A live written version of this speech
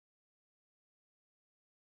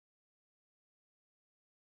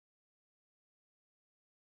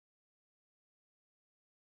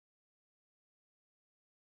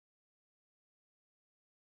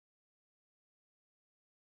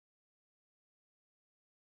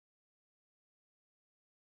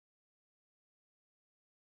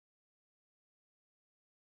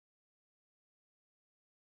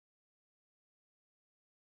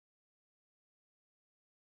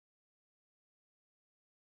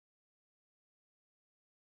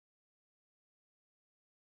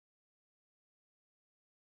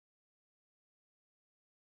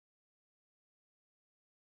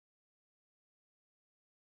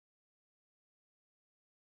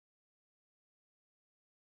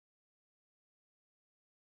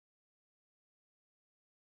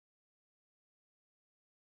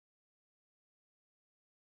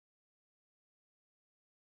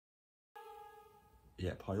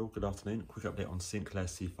Yeah, hi all, good afternoon. Quick update on Sinclair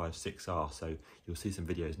C5 6R. So you'll see some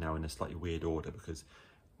videos now in a slightly weird order because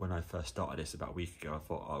when I first started this about a week ago, I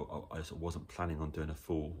thought I sort of wasn't planning on doing a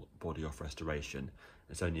full body off restoration.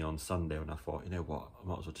 It's only on Sunday when I thought, you know what, I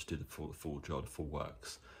might as well just do the full job, the full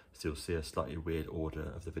works. So you'll see a slightly weird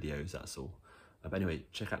order of the videos, that's all. But anyway,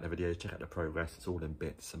 check out the videos, check out the progress. It's all in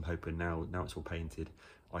bits. I'm hoping now it's all painted,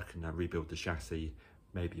 I can rebuild the chassis.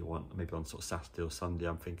 Maybe on sort of Saturday or Sunday,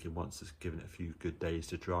 I'm thinking, once it's given it a few good days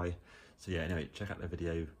to dry. So yeah, anyway, check out the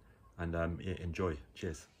video and yeah, enjoy.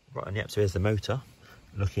 Cheers. Right, and yep, so here's the motor,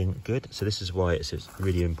 looking good. So this is why it's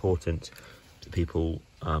really important that people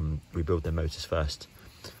rebuild their motors first.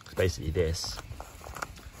 Because basically this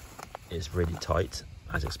is really tight,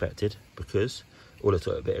 as expected, because all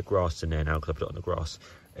the a bit of grass in there now, because I put it on the grass.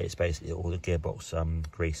 It's basically all the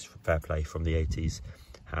gearbox grease, fair play, from the 80s.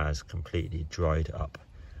 Has completely dried up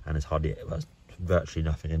and there's virtually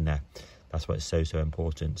nothing in there. That's why it's so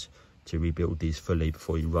important to rebuild these fully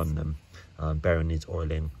before you run them. Bearing needs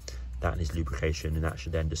oiling, that needs lubrication, and that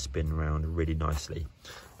should then just spin around really nicely.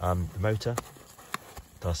 The motor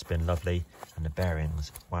does spin lovely, and the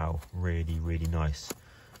bearings, wow, really nice.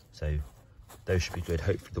 So those should be good.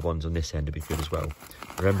 Hopefully the ones on this end will be good as well.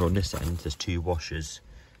 Remember, on this end there's two washers,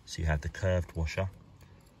 so you have the curved washer,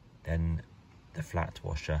 then the flat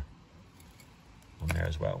washer on there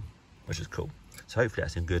as well, which is cool. So hopefully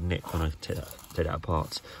that's in good nick when I take that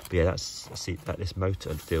apart. But yeah, this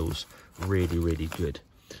motor feels really good.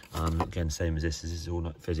 Again, same as this is all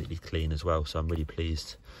not physically clean as well, so I'm really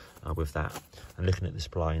pleased with that. And looking at the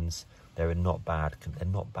splines, they're not bad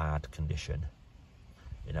condition.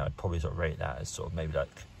 You know, I'd probably sort of rate that as sort of maybe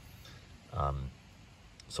like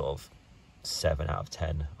sort of 7 out of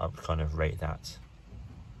 10. I would kind of rate that.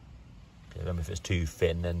 Remember, if it's too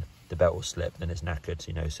thin, then the belt will slip, then it's knackered,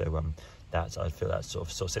 you know. So I feel that's sort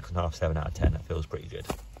of 6.5, 7 out of 10. That feels pretty good.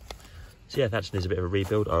 So yeah, that just needs a bit of a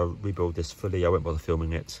rebuild. I'll rebuild this fully. I won't bother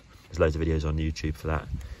filming it. There's loads of videos on YouTube for that,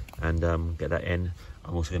 and get that in.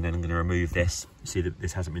 I'm also going to remove this. See that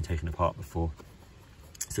this hasn't been taken apart before.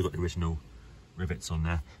 Still got the original rivets on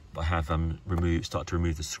there, but I have started to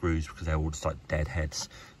remove the screws because they're all just like dead heads.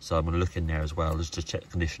 So I'm going to look in there as well, just to check the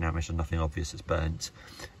condition out, make sure nothing obvious is burnt,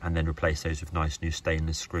 and then replace those with nice new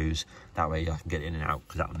stainless screws. That way I can get it in and out,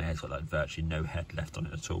 because that one there's got like virtually no head left on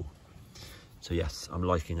it at all. So yes, I'm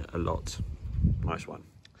liking it a lot. Nice one.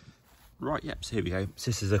 Right, yep, so here we go. So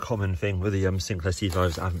this is a common thing with the Sinclair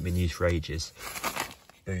C5s that haven't been used for ages.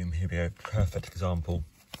 Boom, here we go, perfect example.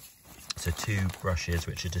 So two brushes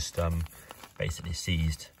which are just basically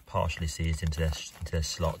partially seized into their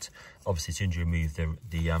slot. Obviously, as soon as you remove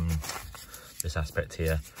this aspect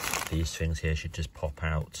here, these things here should just pop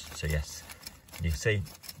out. So yes, and you can see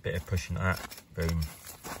a bit of pushing like that, boom.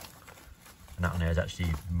 And that one there is actually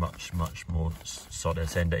much more solid.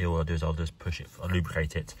 So all I'll do is I'll just I'll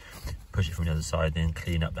lubricate it, push it from the other side, then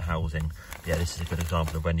clean up the housing. But yeah, this is a good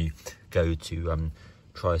example of when you go to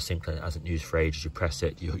try a Sinclair that hasn't used for ages, you press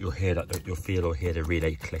it, you'll hear that, you'll feel or hear the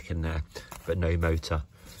relay click in there, but no motor.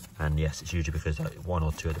 And yes, it's usually because like one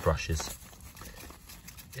or two of the brushes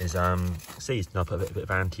is seized. And I'll put a bit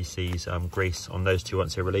of anti-seize grease on those two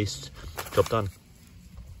once they're released. Job done.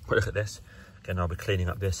 Quick look at this. Again, I'll be cleaning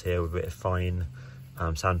up this here with a bit of fine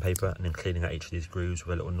sandpaper, and then cleaning out each of these grooves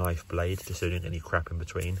with a little knife blade, just so you don't get any crap in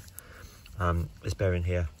between. This bearing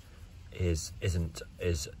here is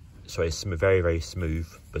very smooth,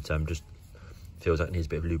 but just feels like it needs a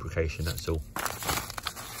bit of lubrication, that's all.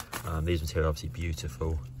 These ones here are obviously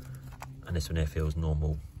beautiful, and this one here feels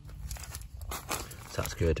normal, so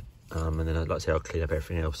that's good. And then I'd like to say I'll clean up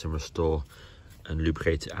everything else and restore and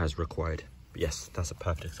lubricate it as required. But yes, that's a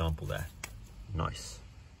perfect example there. Nice.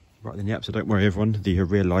 Right then, yep, so don't worry everyone, the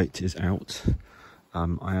rear light is out.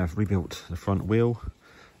 I have rebuilt the front wheel.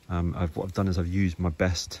 What I've done is I've used my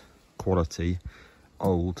best quality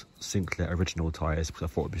old Sinclair original tyres, because I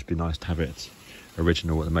thought it'd just be nice to have it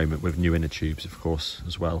original at the moment, with new inner tubes of course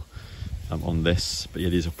as well on this. But yeah,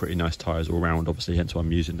 these are pretty nice tyres all round, obviously, hence why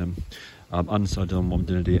I'm using them. Undecided on what I'm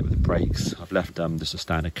going to do with the brakes. I've left just a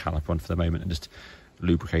standard caliper on for the moment and just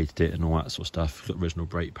lubricated it and all that sort of stuff. Got original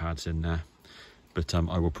brake pads in there, but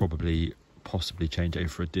I will possibly change it over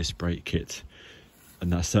for a disc brake kit.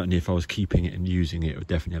 And that's certainly, if I was keeping it and using it, it would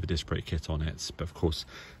definitely have a disc brake kit on it. But of course,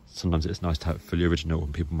 sometimes it's nice to have it fully original,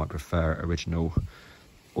 and people might prefer original,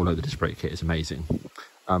 although the disc brake kit is amazing.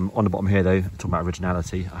 On the bottom here though, talking about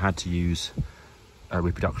originality, I had to use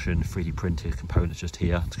reproduction 3D printed components just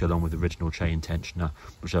here to go along with the original chain tensioner,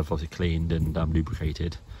 which I've obviously cleaned and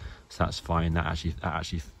lubricated. So that's fine. That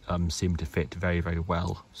actually seemed to fit very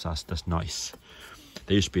well. So that's nice.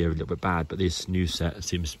 They used to be a little bit bad, but this new set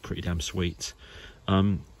seems pretty damn sweet.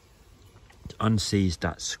 Unseized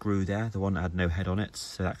that screw there, the one that had no head on it,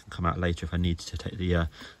 so that can come out later if I need to take the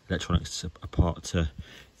electronics apart to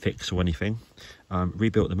fix or anything.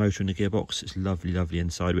 Rebuilt the motor and the gearbox. It's lovely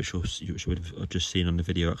inside, which you would have just seen on the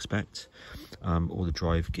video, I expect. All the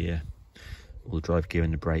drive gear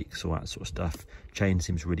and the brakes, all that sort of stuff. Chain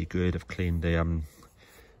seems really good. I've cleaned the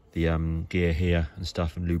gear here and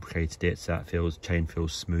stuff and lubricated it, so that chain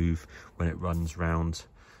feels smooth when it runs round,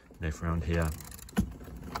 you know, from around here.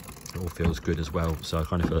 It all feels good as well, so I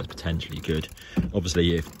kind of feel it's potentially good.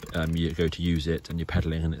 Obviously, if you go to use it and you're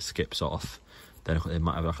pedaling and it skips off, then it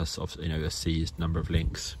might have like a sort of, you know, a seized number of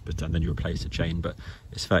links, but then you replace the chain. But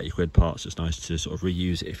it's 30 quid parts. It's nice to sort of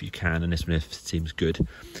reuse it if you can, and this one seems good.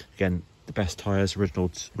 Again, the best tyres,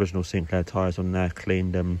 original Sinclair tyres on there,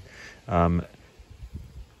 cleaned them.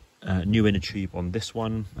 New inner tube on this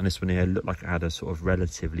one, and this one here looked like it had a sort of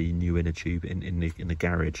relatively new inner tube in the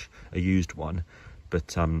garage, a used one,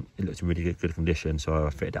 but it looked in really good condition, so I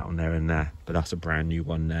fitted that on there and there. But that's a brand new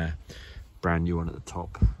one there, brand new one at the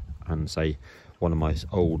top, and say one of my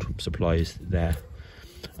old supplies there.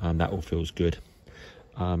 That all feels good.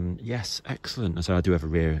 Yes, excellent. And so I do have a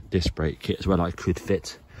rear disc brake kit as well I could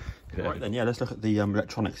fit. Right then, yeah, let's look at the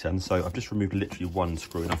electronics then. So I've just removed literally one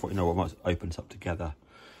screw, and I thought, you know what, I might open this up together.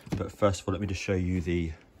 But first of all, let me just show you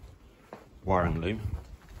the wiring loom.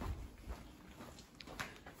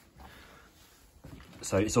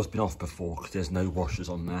 So it's also been off before because there's no washers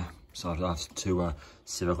on there. So I've asked to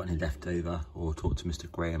see if I've got any left over, or talk to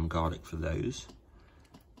Mr. Graham Garlick for those.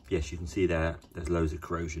 Yes, you can see there's loads of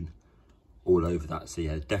corrosion all over that. So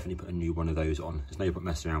yeah, definitely put a new one of those on. There's no point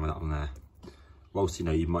messing around with that on there. Whilst, you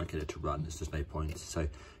know, you might get it to run, there's just no point. So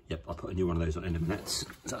yep, I'll put a new one of those on in a minute. So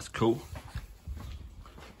that's cool.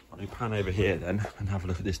 Let me pan over here then and have a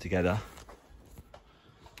look at this together.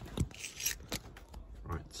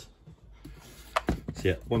 Right. So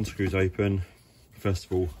yeah, one screw's open. First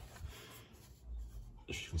of all,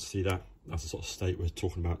 as you can see, that's the sort of state we're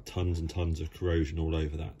talking about, tons and tons of corrosion all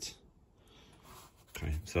over that.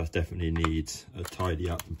 Okay, so that definitely needs a tidy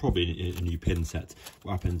up and probably a new pin set.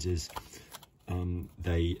 What happens is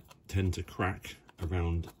they tend to crack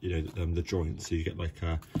around, you know, the joints, so you get like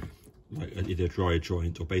either a dry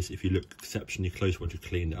joint, or basically if you look exceptionally close once you've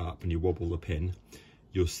cleaned it up and you wobble the pin,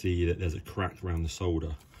 you'll see that there's a crack around the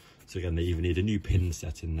solder. So again, they either need a new pin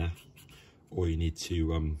set in there, or you need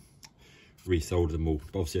to resolder them all.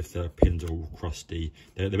 But obviously if the pins are all crusty,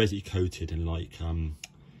 they're basically coated in like some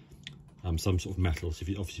sort of metal. So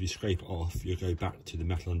if you scrape it off, you'll go back to the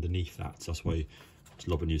metal underneath that. So that's why you just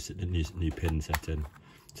lob a new pin set in.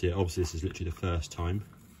 So yeah, obviously this is literally the first time.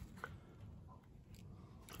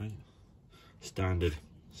 Okay, standard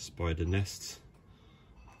spider nests.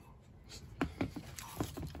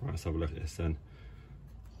 Right, let's have a look at this then.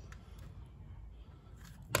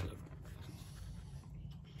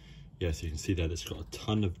 Yeah, so you can see there, it's got a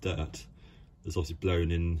ton of dirt. There's obviously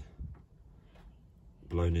blown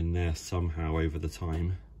in there somehow over the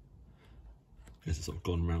time. I guess it's sort of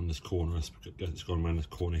gone around this corner. I guess it's gone around this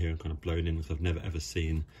corner here and kind of blown in, because I've never ever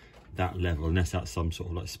seen that level, unless that's some sort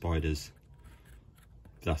of like spiders.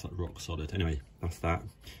 That's like rock solid. Anyway, that's that.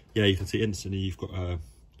 Yeah, you can see instantly you've got an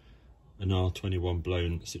R21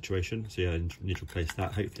 blown situation. So yeah, you need to replace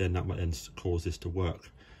that. Hopefully then that might then cause this to work,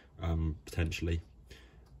 potentially.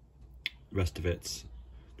 The rest of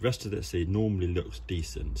it, see, normally looks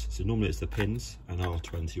decent. So normally it's the pins and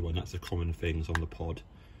R21. That's the common things on the pod.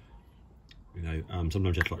 You know,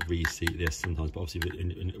 sometimes you have to like reseat this sometimes, but obviously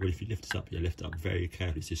if you lift it up, you lift it up very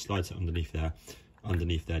carefully. So you slide it underneath there, and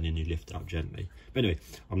then you lift it up gently. But anyway,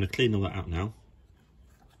 I'm going to clean all that out now,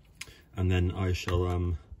 and then I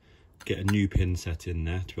shall get a new pin set in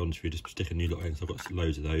there. To be honest with you, just stick a new lot in. So I've got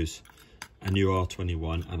loads of those. A new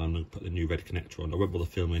R21, and I'm going to put the new red connector on. I won't bother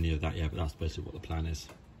filming any of that yet, but that's basically what the plan is.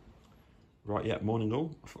 Right, yeah, morning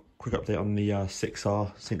all. Quick update on the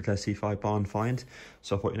 6R Sinclair C5 barn find.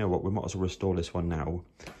 So I thought, you know what, we might as well restore this one now.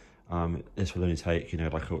 This will only take, you know,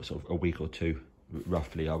 like sort of a week or two,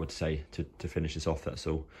 roughly, I would say, to finish this off. That's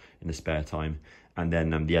all in the spare time. And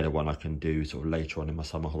then the other one I can do sort of later on in my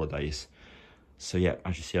summer holidays. So yeah,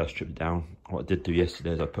 as you see, I stripped it down. What I did do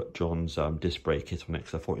yesterday is I put John's disc brake kit on it,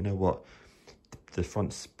 because I thought, you know what, the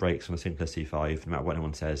front brakes on the Sinclair C5, no matter what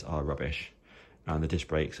anyone says, are rubbish. And the disc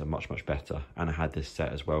brakes are much, much better. And I had this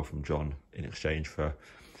set as well from John in exchange for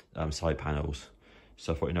side panels.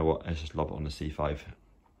 So I thought, you know what, let's just lob it on the C5.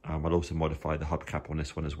 I'll also modify the hubcap on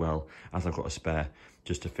this one as well, as I've got a spare,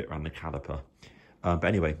 just to fit around the caliper. But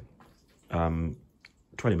anyway, 20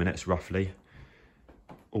 minutes roughly,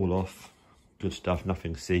 all off, good stuff,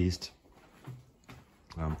 nothing seized.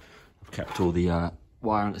 I've kept all the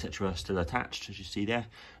wiring, etc. are still attached, as you see there.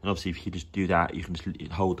 And obviously if you just do that, you can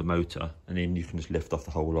just hold the motor and then you can just lift off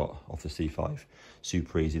the whole lot off the C5.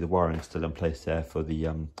 Super easy. The wiring's still in place there for the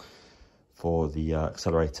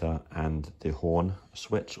accelerator and the horn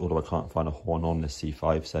switch, although I can't find a horn on the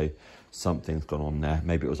C5, so something's gone on there.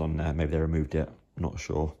 Maybe it was on there, maybe they removed it, not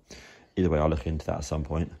sure. Either way, I'll look into that at some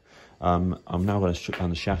point. I'm now going to strip down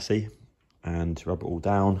the chassis and rub it all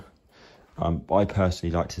down. I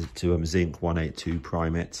personally like to zinc 182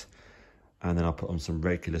 prime it, and then I'll put on some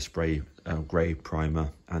regular spray grey primer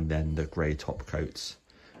and then the grey top coats,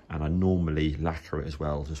 and I normally lacquer it as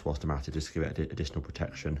well just whilst I'm at it, just to give it additional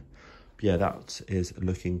protection. But yeah, that is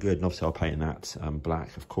looking good, and obviously I'll paint that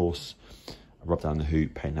black, of course. I'll rub down the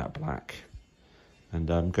hoop, paint that black,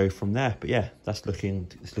 and go from there. But yeah, it's looking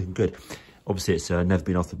good. Obviously it's never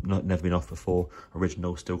been off before.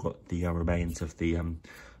 Original, still got the remains of the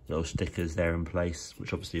little stickers there in place,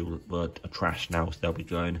 which obviously are trash now, so they'll be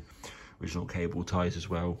going. Original cable ties as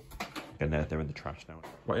well. Again, they're in the trash now.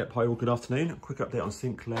 Right, yep, hi all, good afternoon. A quick update on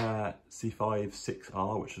Sinclair C5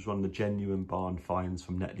 6R, which was one of the genuine barn finds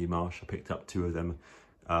from Netley Marsh. I picked up 2 of them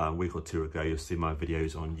a week or 2 ago. You'll see my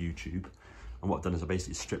videos on YouTube. And what I've done is I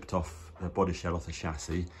basically stripped off the body shell off the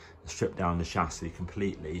chassis, stripped down the chassis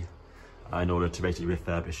completely in order to basically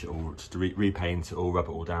refurbish it all, just to repaint it all, rub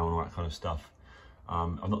it all down, all that kind of stuff.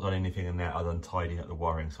 I've not done anything in there other than tidying up the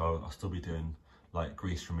wiring, so I'll still be doing like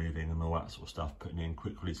grease removing and all that sort of stuff, putting in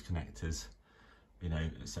quick release connectors, you know,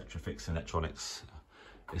 etc., fixing electronics,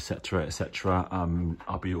 etc., etc.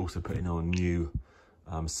 I'll be also putting on new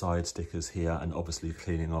side stickers here, and obviously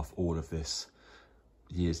cleaning off all of this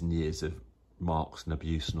years and years of marks and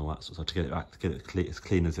abuse and all that sort of stuff to get it back, to get it as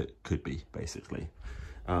clean as it could be, basically.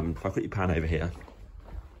 If I quickly pan over here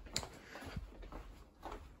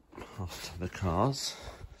off the cars,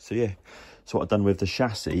 so yeah, so what I've done with the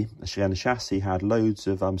chassis, again, the chassis had loads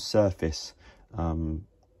of surface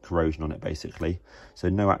corrosion on it, basically, so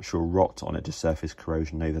no actual rot on it, just surface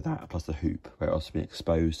corrosion over that, plus the hoop where it also been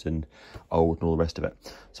exposed and old and all the rest of it.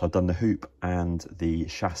 So I've done the hoop and the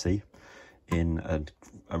chassis in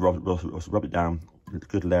a rub it down, a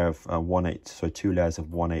good layer of 2 layers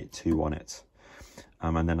of 182 on it,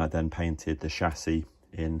 and then I painted the chassis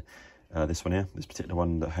in this one here, this particular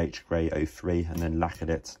one, the H Grey 03, and then lacquered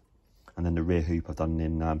it. And then the rear hoop I've done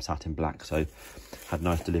in satin black. So had a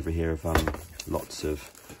nice delivery here of lots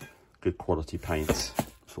of good quality paints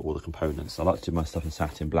for all the components. I like to do my stuff in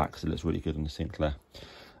satin black, so it looks really good on the Sinclair.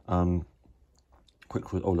 I'll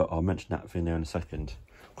mention that thing there in a second.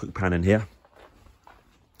 Quick pan in here.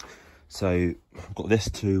 So I've got this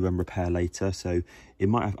to repair later, so it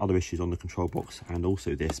might have other issues on the control box and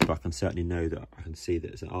also this, but I can certainly know that I can see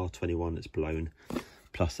that it's an R21 that's blown,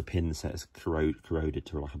 plus the pin set is corroded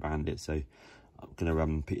to like a bandit. So I'm gonna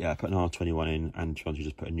put an R21 in and try to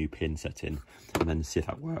just put a new pin set in, and then see if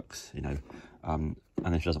that works, you know. And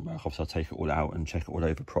if it doesn't work, obviously I'll take it all out and check it all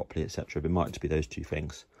over properly, etc. But it might just be those 2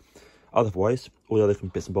 things. Otherwise, all the other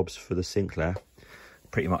bits and bobs for the Sinclair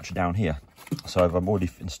pretty much down here. So I've already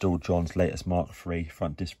installed John's latest Mark III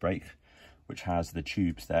front disc brake, which has the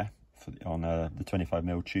tubes there on the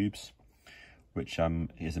 25mm tubes, which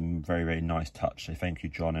is a very, very nice touch. So thank you,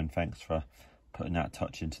 John, and thanks for putting that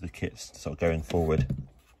touch into the kits sort of going forward.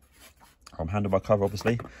 Handlebar cover,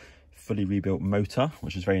 obviously, fully rebuilt motor,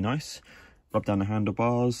 which is very nice. Rub down the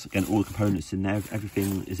handlebars. Again, all the components in there,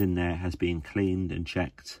 everything is in there, has been cleaned and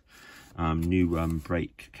checked. New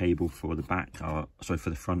brake cable for the back, for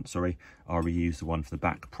the front, sorry. I'll reuse the one for the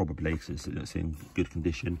back probably, because it's in good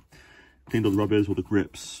condition. Cleaned all the rubbers, all the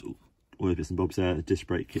grips, all the bits and bobs there, the disc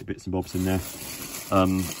brake kit bits and bobs in there.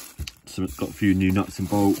 So it's got a few new nuts and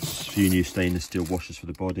bolts, a few new stainless steel washers for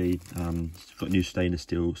the body. It's got new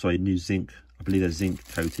new zinc, I believe they're zinc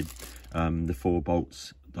coated, the 4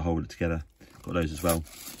 bolts to hold it together. Got those as well.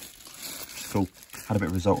 Cool. Had a bit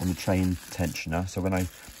of result on the chain tensioner. So when I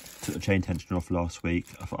took the chain tensioner off last week,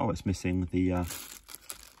 I thought, oh, it's missing the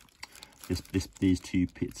these 2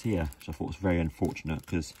 pits here, which I thought was very unfortunate,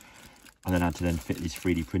 because I then had to fit these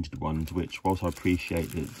 3D printed ones, which, whilst I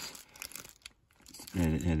appreciate that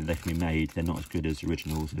they can be made, they're not as good as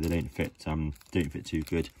originals, so they don't fit too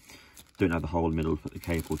good. Don't have the hole in the middle to put the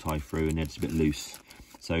cable tie through, and they're just a bit loose,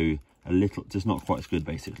 so a little, just not quite as good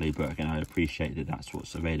basically. But again, I appreciate that that's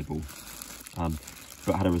what's available.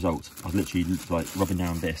 But I had a result. I was literally like rubbing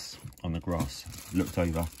down this on the grass, looked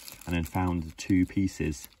over, and then found 2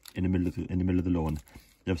 pieces in the middle of the lawn.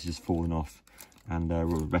 They've obviously just fallen off and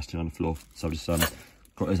were resting on the floor. So I've just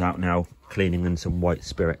got those out now, cleaning in some white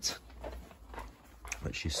spirit,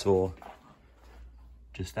 which you saw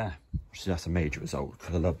just there. That's a major result,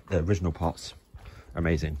 because I love the original parts,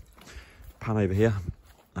 amazing. pan over here.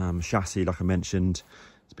 Chassis, like I mentioned,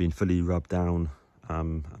 it's been fully rubbed down,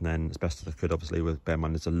 and then as best as I could, obviously, with bear in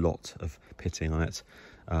mind there's a lot of pitting on it.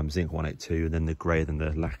 Zinc 182, and then the grey, then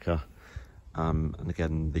the lacquer, and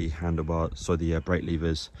again the handlebar, so the brake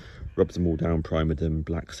levers, rubbed them all down, primered them,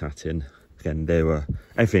 black satin. Again, they were,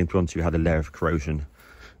 everything to be honest, you had a layer of corrosion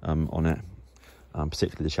on it,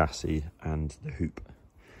 particularly the chassis and the hoop.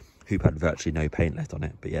 Hoop had virtually no paint left on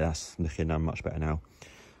it, but yeah, that's looking much better now.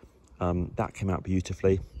 That came out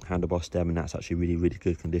beautifully. Handlebar stem, and that's actually really, really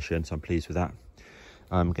good condition, so I'm pleased with that.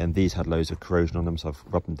 Again, these had loads of corrosion on them, so I've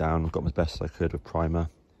rubbed them down, got them as best as I could with primer.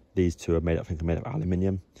 These two are made, I think, are made of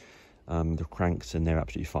aluminium. The cranks, and they're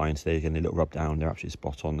absolutely fine, so they're getting a little rub down, they're absolutely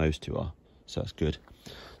spot on, those two are, so that's good.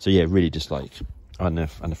 So yeah, really just like, and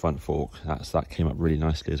the front fork, that came up really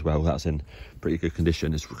nicely as well. That's in pretty good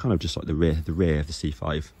condition. It's kind of just like the rear of the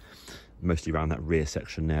C5, mostly around that rear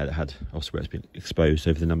section there that had, also where it's been exposed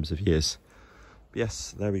over the numbers of years. But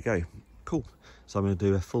yes, there we go, cool. So I'm going to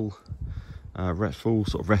do a full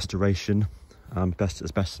sort of restoration, as best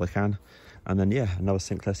as I can, and then yeah, another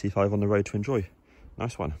Sinclair C5 on the road to enjoy.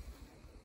 Nice one.